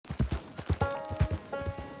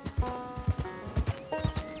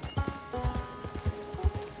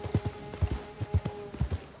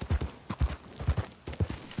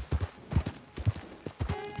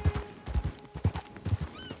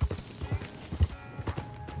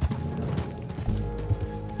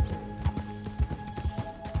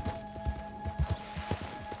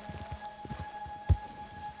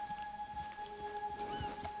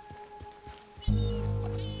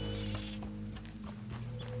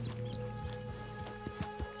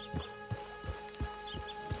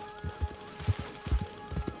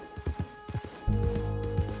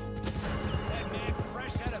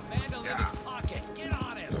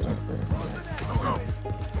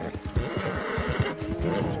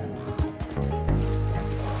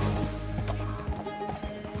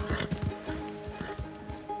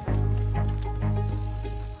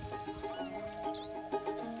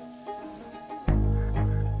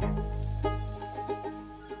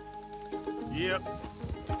Yep.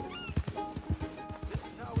 This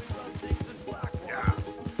is how we run things in Blackwell. Yeah.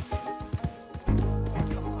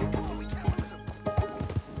 Come on, we can't lose him.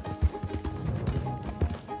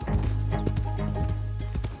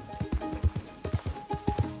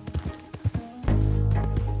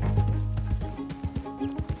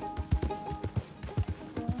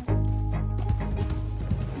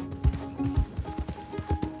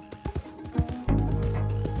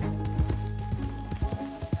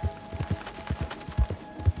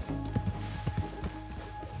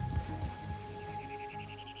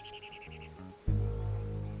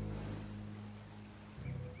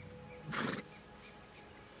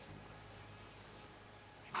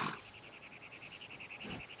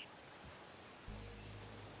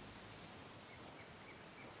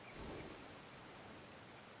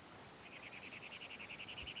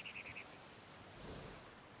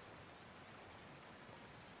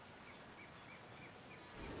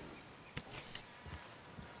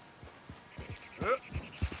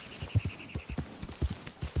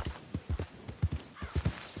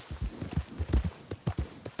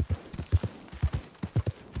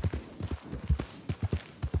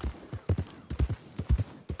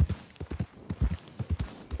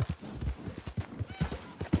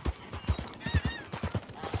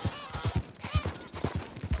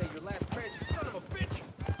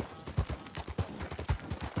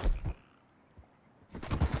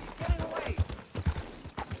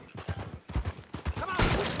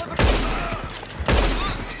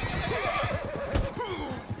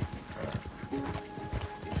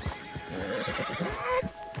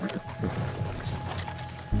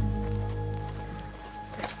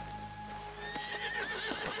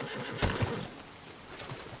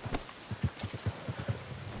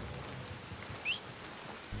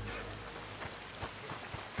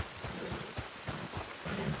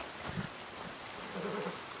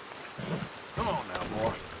 Come on now,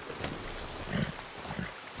 boy.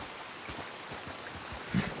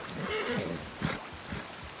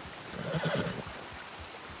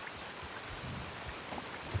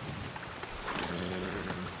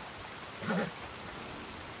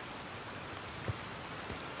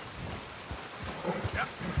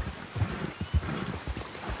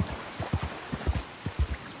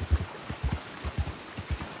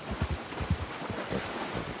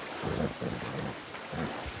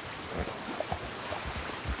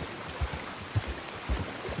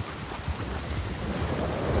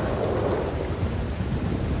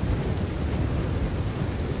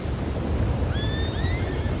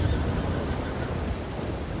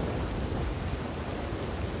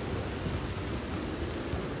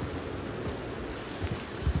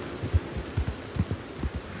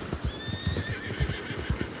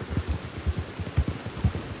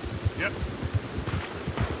 Yep.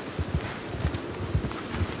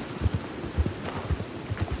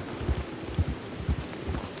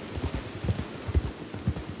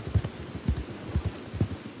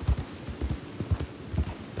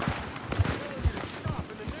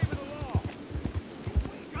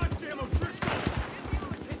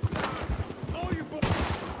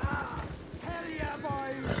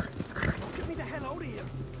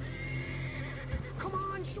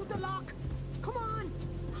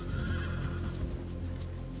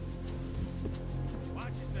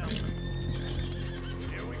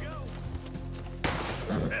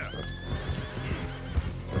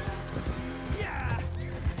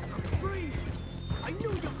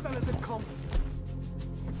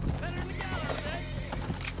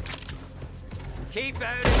 Keep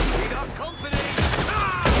at it. We got company.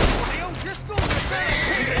 The old Driscoll's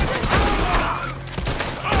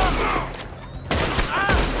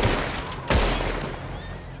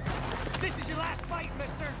This is your last fight,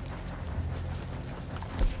 mister.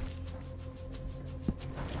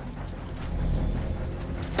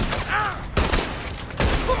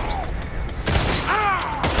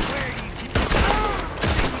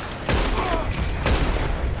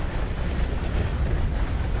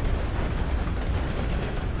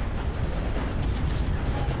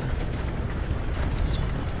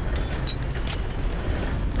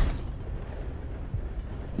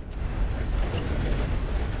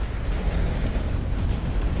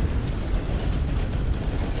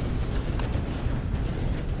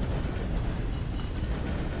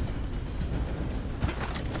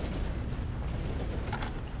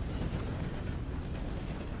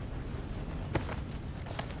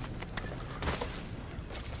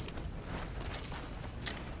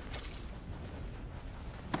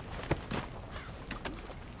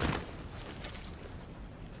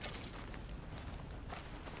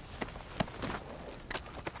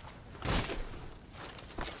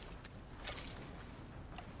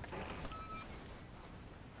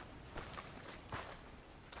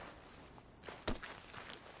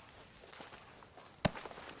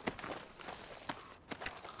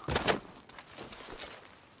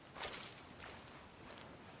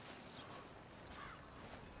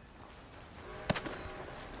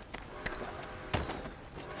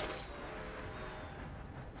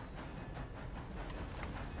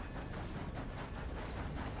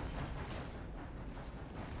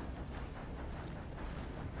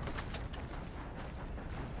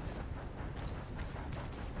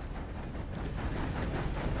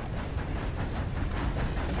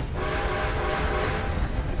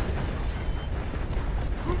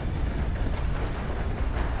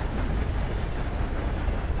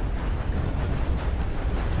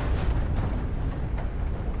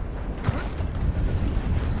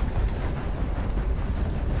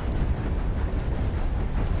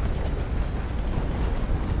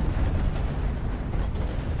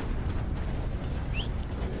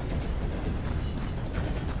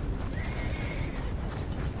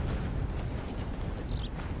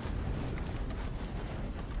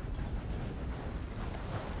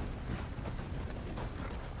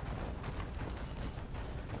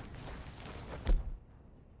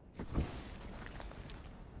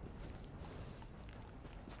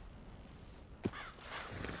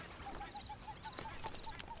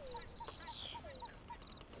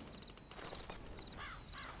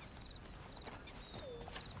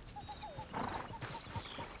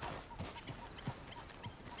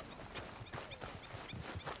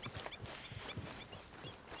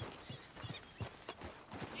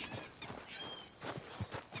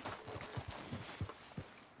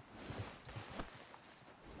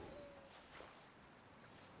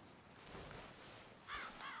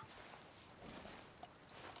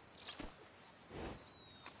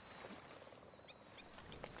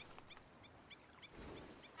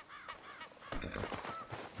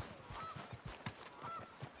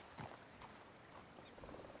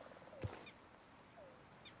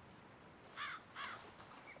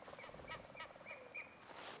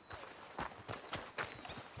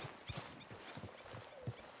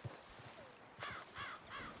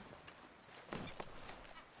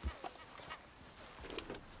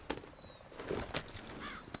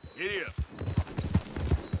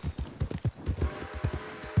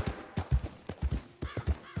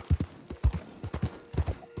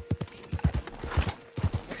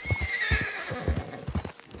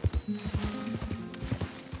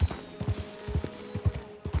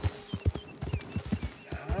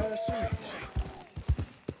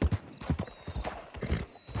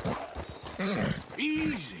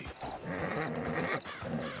 Easy.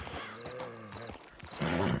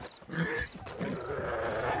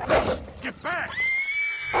 Get back!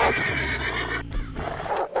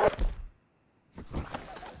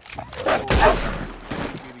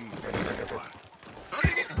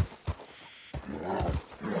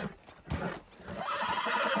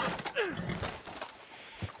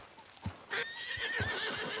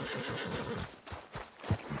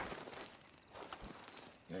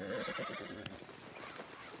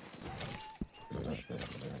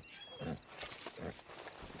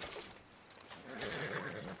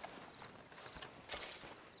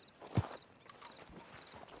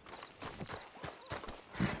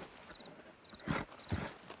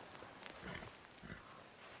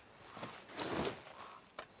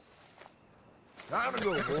 Time to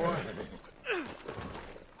go, boy.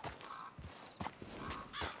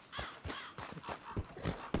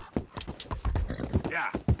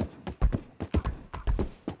 Yeah.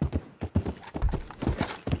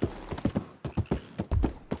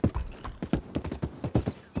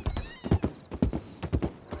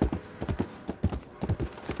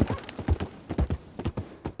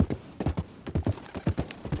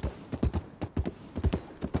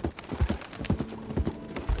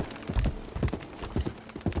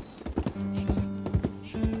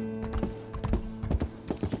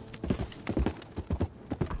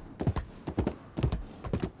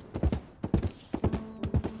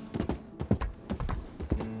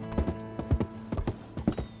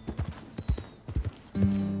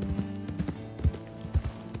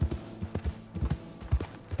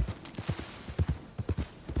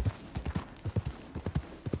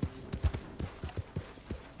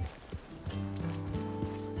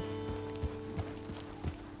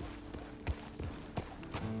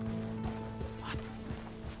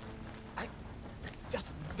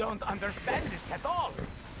 Don't understand this at all.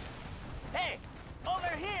 Hey,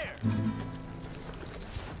 over here!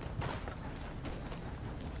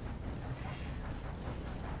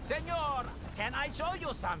 Senor, can I show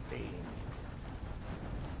you something?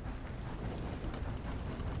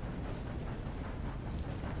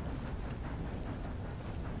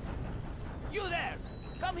 You there!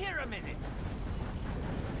 Come here a minute.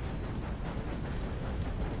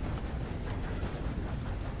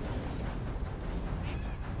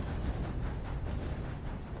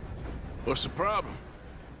 What's the problem?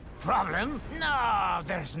 Problem? No,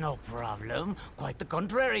 there's no problem. Quite the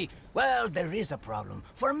contrary. Well, there is a problem.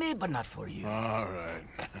 For me, but not for you. All right.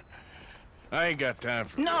 I ain't got time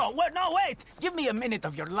for No, this. no, wait! Give me a minute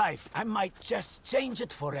of your life. I might just change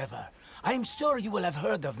it forever. I'm sure you will have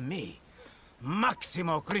heard of me.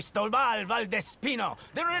 Maximo Cristobal Valdespino,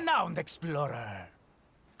 the renowned explorer.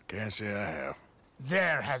 Can't say I have.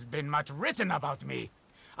 There has been much written about me.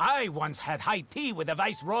 I once had high tea with the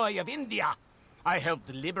Viceroy of India. I helped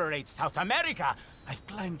liberate South America. I've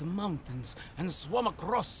climbed mountains and swum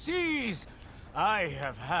across seas. I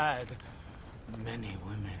have had many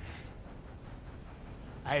women.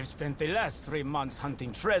 I've spent the last 3 months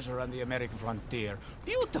hunting treasure on the American frontier.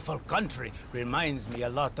 Beautiful country. Reminds me a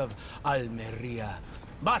lot of Almeria.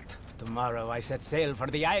 But tomorrow I set sail for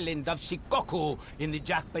the island of Shikoku in the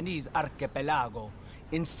Japanese archipelago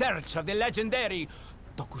in search of the legendary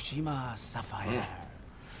Tokushima Sapphire.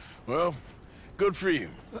 Well, good for you.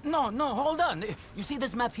 No, hold on. You see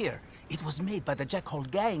this map here? It was made by the Jack Hole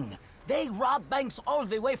gang. They rob banks all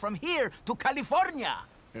the way from here to California.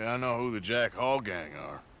 Yeah, I know who the Jack Hall gang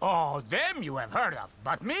are. Oh, them you have heard of,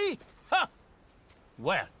 but me? Huh.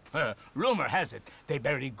 Well, rumor has it they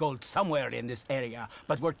buried gold somewhere in this area,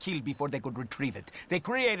 but were killed before they could retrieve it. They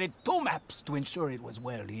created 2 maps to ensure it was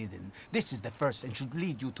well hidden. This is the first and should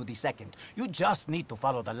lead you to the second. You just need to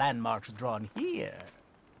follow the landmarks drawn here.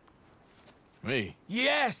 Me?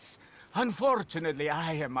 Yes! Unfortunately,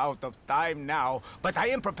 I am out of time now, but I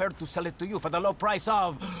am prepared to sell it to you for the low price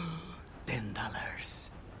of $10.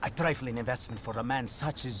 A trifling investment for a man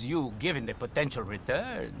such as you, given the potential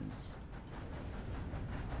returns.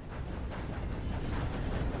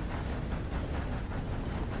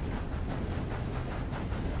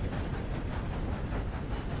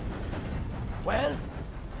 Well,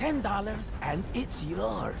 $10 and it's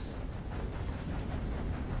yours.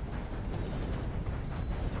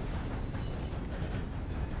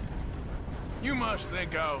 You must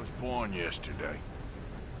think I was born yesterday.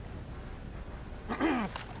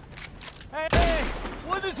 Hey,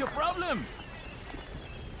 what is your problem?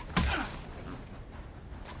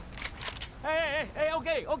 Hey,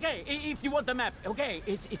 okay. If you want the map, okay,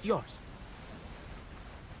 it's yours.